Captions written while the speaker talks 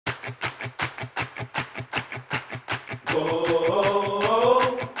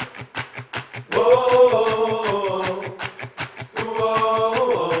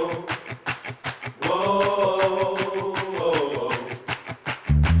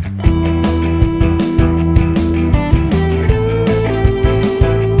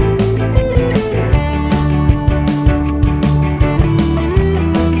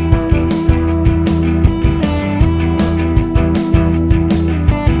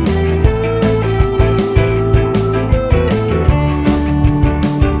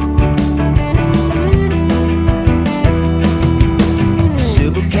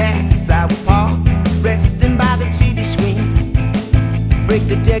Break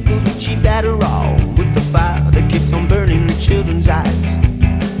the decals with cheap Adderall, with the fire that keeps on burning the children's eyes.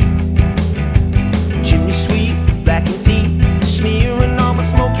 Chimney sweep, blackened teeth, smearing all my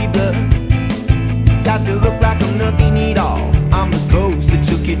smoky blood. Got to look like I'm nothing at all. I'm the ghost that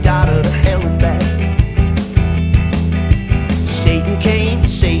took your daughter to hell and back. Satan came,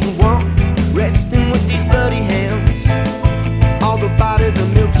 Satan won, resting with these bloody hands. All the bodies are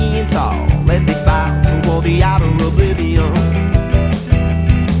milky and tall as they file toward the outer oblivion.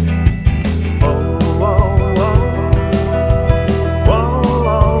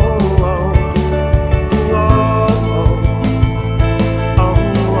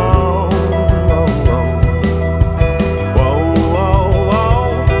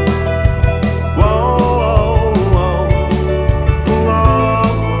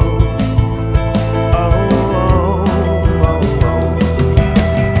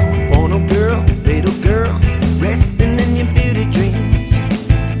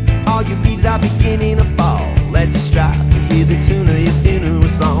 Are beginning to fall as you strive to hear the tune of your funeral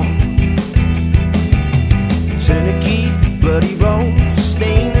song. Turn a key, bloody roll,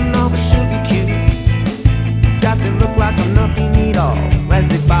 staining all the sugar cubes. Got to look like I'm nothing at all as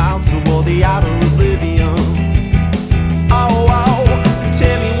they file toward the outer oblivion. Oh, oh,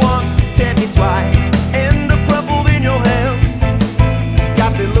 tell me once, tell me twice, end up crumpled in your hands.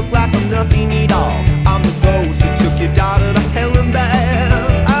 Got to look like I'm nothing at all. I'm the ghost that took your daughter to hell and back.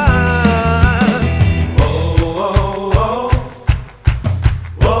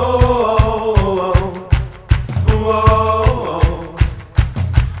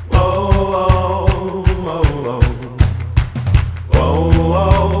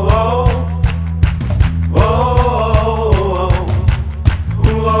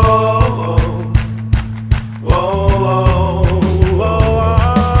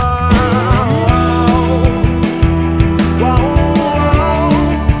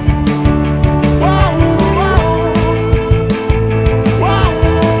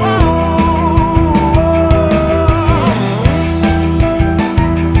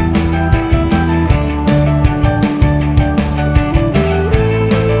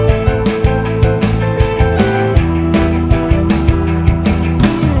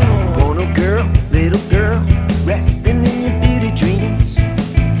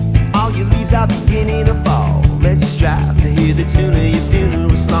 Are beginning to fall as you strive to hear the tune of your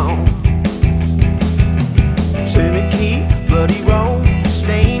funeral song. Turn a key, bloody roll.